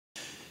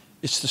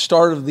it's the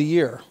start of the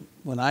year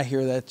when I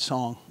hear that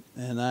song,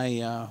 and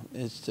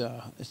it's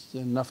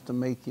enough to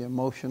make you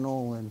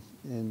emotional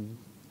and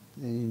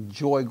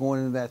enjoy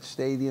going into that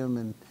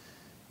stadium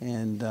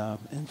and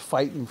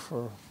fighting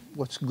for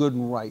what's good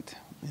and right.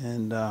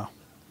 And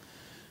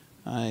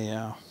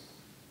I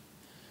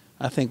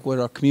think what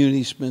our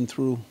community's been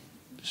through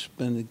has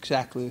been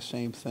exactly the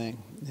same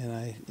thing,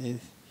 and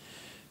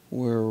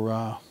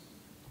we're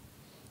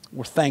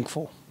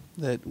thankful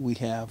that we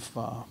have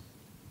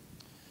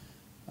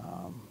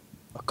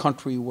a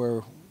country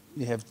where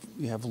you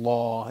have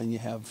law and you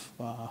have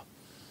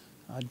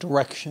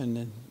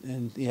direction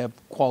and you have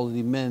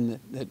quality men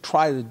that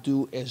try to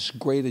do as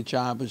great a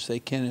job as they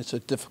can. It's a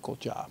difficult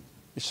job.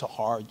 It's a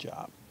hard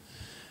job.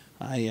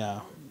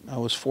 I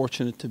was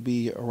fortunate to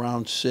be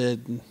around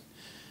Sid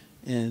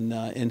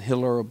and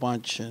Hiller a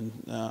bunch, and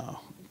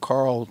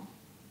Carl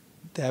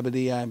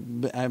Dabadie. I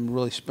haven't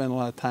really spent a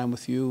lot of time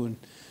with you,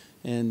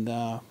 and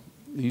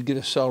you get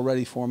a cell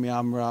ready for me,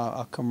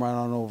 I'll come right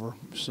on over.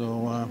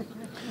 So,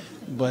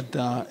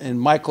 and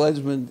Michael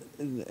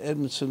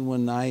Edmondson,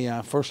 when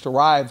I first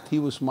arrived, he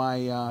was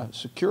my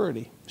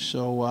security.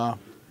 So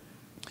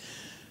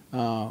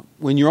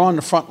when you're on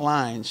the front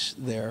lines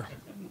there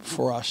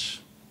for us,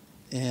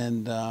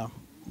 and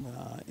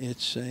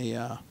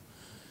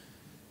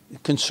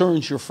it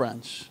concerns your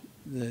friends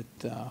that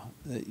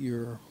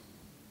you're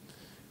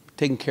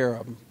taken care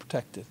of and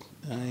protected.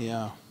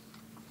 I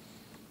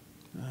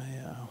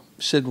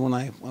said when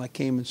I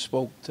came and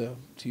spoke to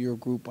your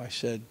group, I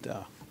said,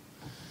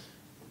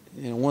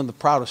 one of the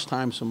proudest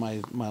times of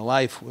my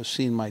life was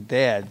seeing my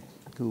dad,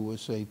 who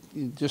was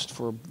just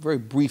for a very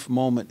brief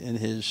moment in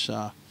his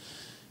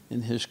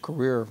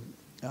career,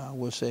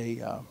 was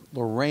a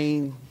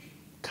Lorain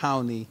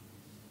County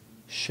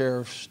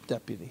Sheriff's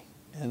deputy.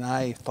 And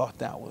I thought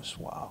that was,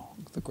 wow,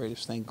 the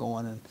greatest thing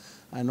going. And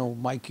I know,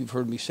 Mike, you've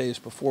heard me say this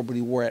before, but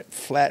he wore that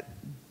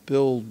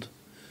flat-billed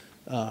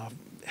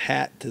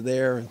hat to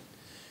there, and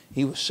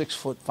he was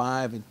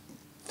 6'5" and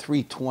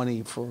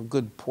 320 for a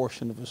good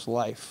portion of his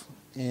life.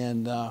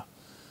 And I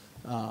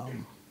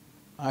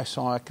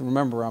can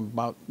remember I'm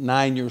about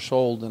 9 years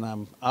old, and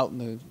I'm out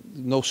in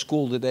no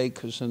school today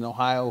because in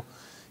Ohio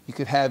you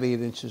could have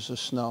 8 inches of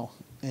snow.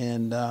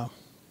 And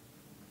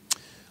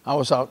I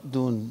was out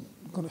going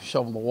to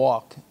shovel the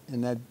walk,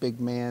 and that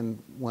big man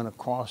went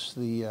across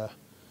the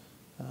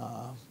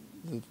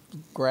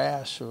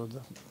grass or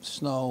the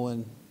snow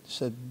and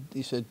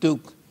he said,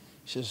 Duke,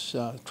 he says,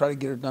 try to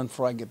get her done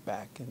before I get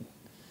back. And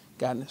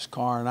got in his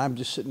car, and I'm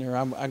just sitting there.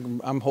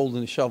 I'm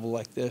holding the shovel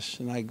like this,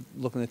 and I'm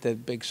looking at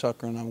that big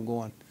sucker, and I'm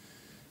going,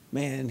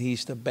 man,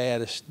 he's the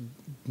baddest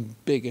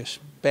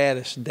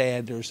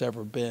dad there's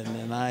ever been.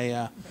 And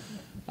I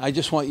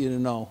just want you to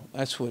know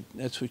that's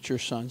what your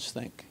sons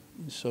think.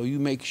 So you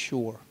make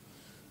sure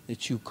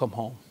that you come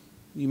home.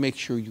 You make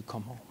sure you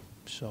come home.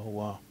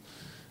 So,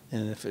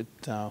 and if it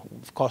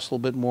costs a little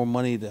bit more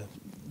money to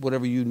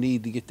whatever you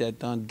need to get that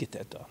done, get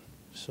that done.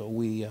 So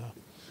we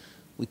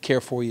care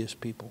for you as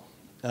people.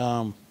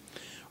 Our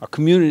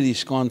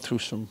community's gone through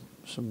some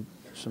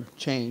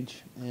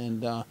change,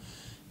 and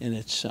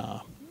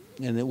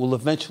it will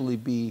eventually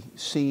be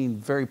seen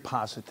very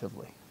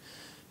positively.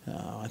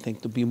 I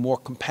think there'll be more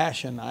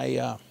compassion.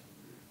 I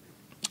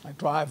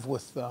drive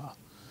with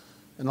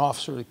an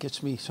officer that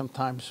gets me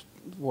sometimes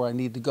where I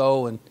need to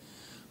go, and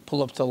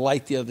pull up to the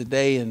light the other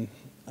day, and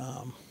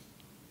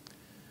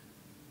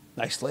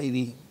nice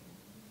lady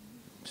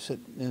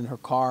sitting in her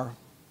car,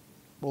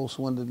 rolls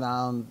the window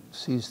down,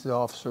 sees the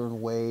officer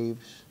and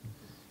waves.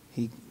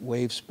 He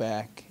waves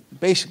back.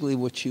 Basically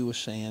what she was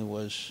saying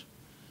was,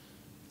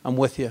 I'm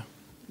with you.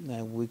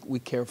 We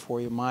care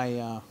for you.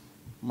 My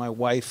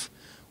wife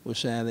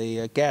was at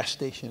a gas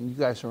station. You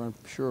guys are, I'm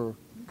sure,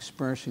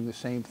 experiencing the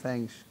same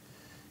things.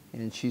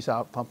 And she's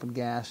out pumping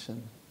gas,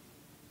 and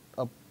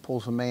up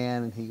pulls a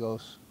man, and he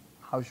goes,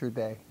 how's your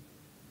day?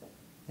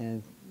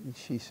 And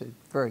she said,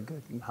 very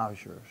good, and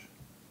how's yours?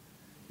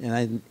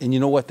 And you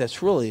know what?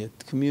 That's really a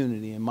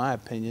community, in my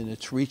opinion.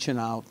 It's reaching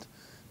out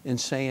and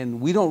saying,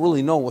 we don't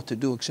really know what to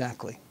do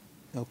exactly,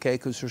 okay?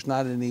 Because there's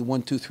not any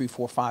 1, 2, 3,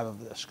 4, 5 of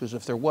this. Because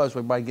if there was,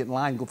 everybody get in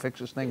line and go fix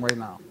this thing right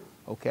now,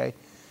 okay?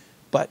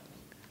 But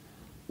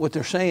what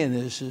they're saying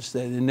is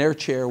that in their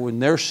chair, in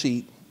their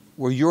seat,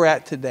 where you're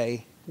at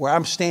today, where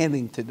I'm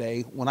standing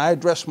today, when I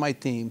address my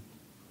team,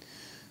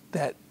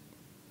 that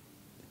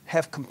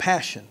have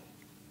compassion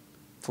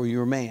for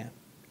your man,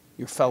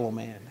 your fellow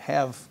man.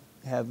 Have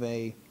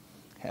a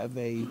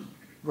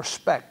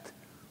respect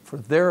for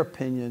their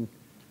opinion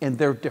and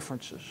their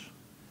differences.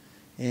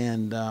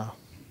 And I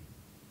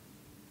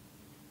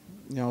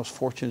was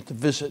fortunate to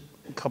visit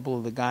a couple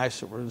of the guys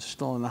that were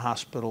still in the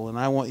hospital, and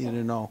I want you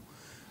to know,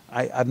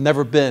 I have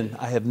never been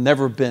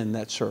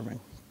that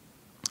serving.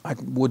 I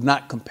would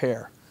not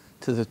compare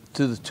to the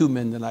 2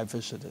 men that I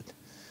visited.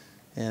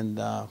 And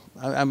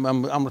I'm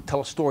going to tell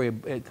a story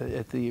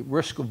at the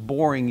risk of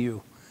boring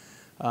you.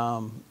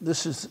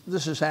 This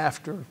is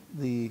after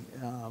the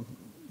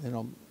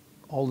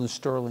Alden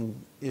Sterling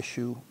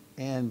issue,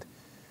 and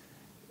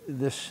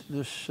this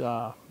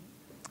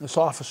this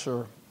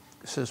officer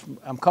says,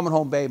 "I'm coming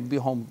home, babe. Be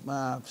home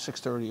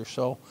 6:30 or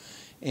so,"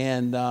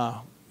 and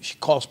he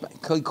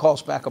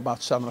calls back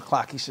about 7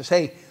 o'clock. He says,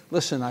 "Hey,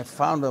 listen, I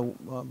found a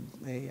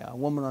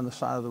woman on the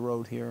side of the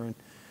road here, and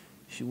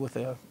she with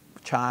a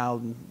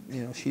child,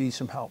 and she needs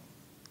some help."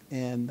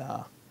 And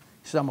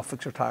he said, "I'm gonna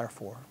fix her tire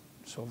for her."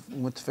 So we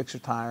went to fix her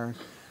tire, and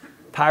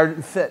tire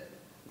didn't fit.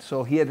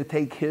 So he had to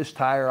take his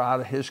tire out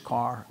of his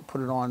car,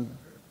 put it on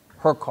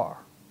her car.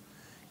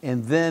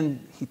 And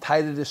then he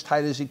tied it as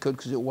tight as he could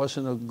because it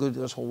wasn't it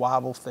was a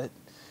wobble fit.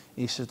 And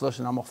he says,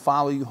 "Listen, I'm gonna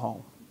follow you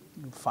home."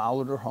 He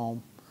followed her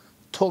home,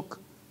 took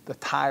the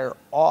tire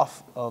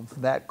off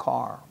of that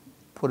car,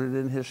 put it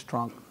in his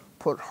trunk,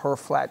 put her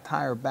flat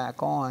tire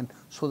back on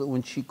so that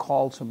when she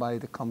called somebody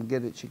to come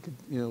get it, she could,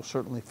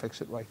 certainly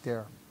fix it right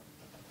there.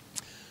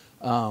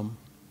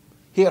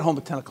 He got home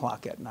at 10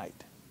 o'clock at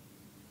night.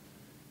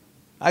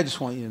 I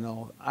just want you to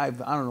know, I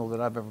don't know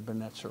that I've ever been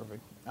that serving.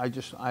 I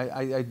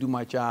do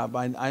my job.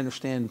 I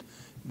understand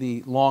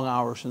the long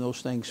hours and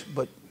those things,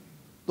 but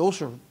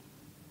those are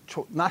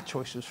not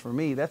choices for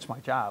me. That's my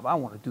job. I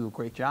want to do a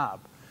great job.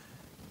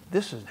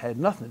 This had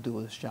nothing to do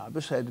with his job.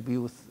 This had to be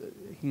with,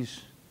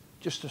 he's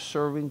just a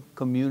serving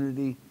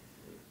community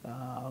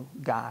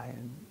guy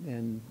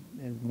and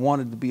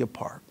wanted to be a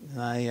part.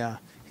 And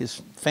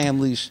his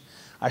families,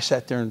 I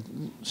sat there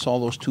and saw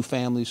those two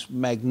families,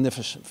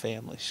 magnificent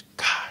families.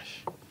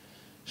 Gosh.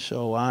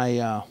 So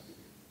I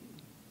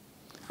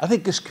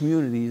think this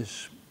community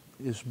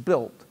is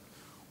built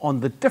on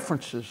the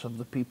differences of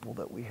the people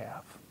that we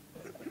have.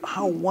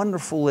 How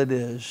wonderful it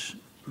is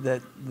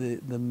that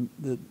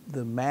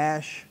the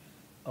mash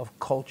of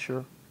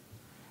culture,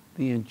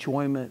 the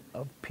enjoyment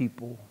of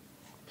people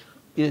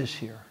is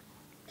here.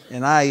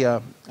 And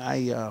I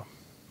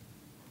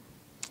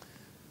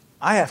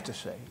have to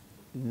say,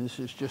 and this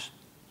is just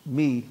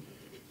me,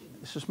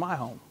 this is my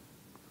home.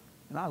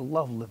 And I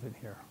love living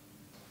here.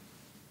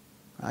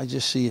 I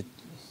just see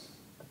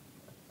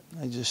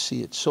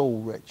it so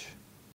rich.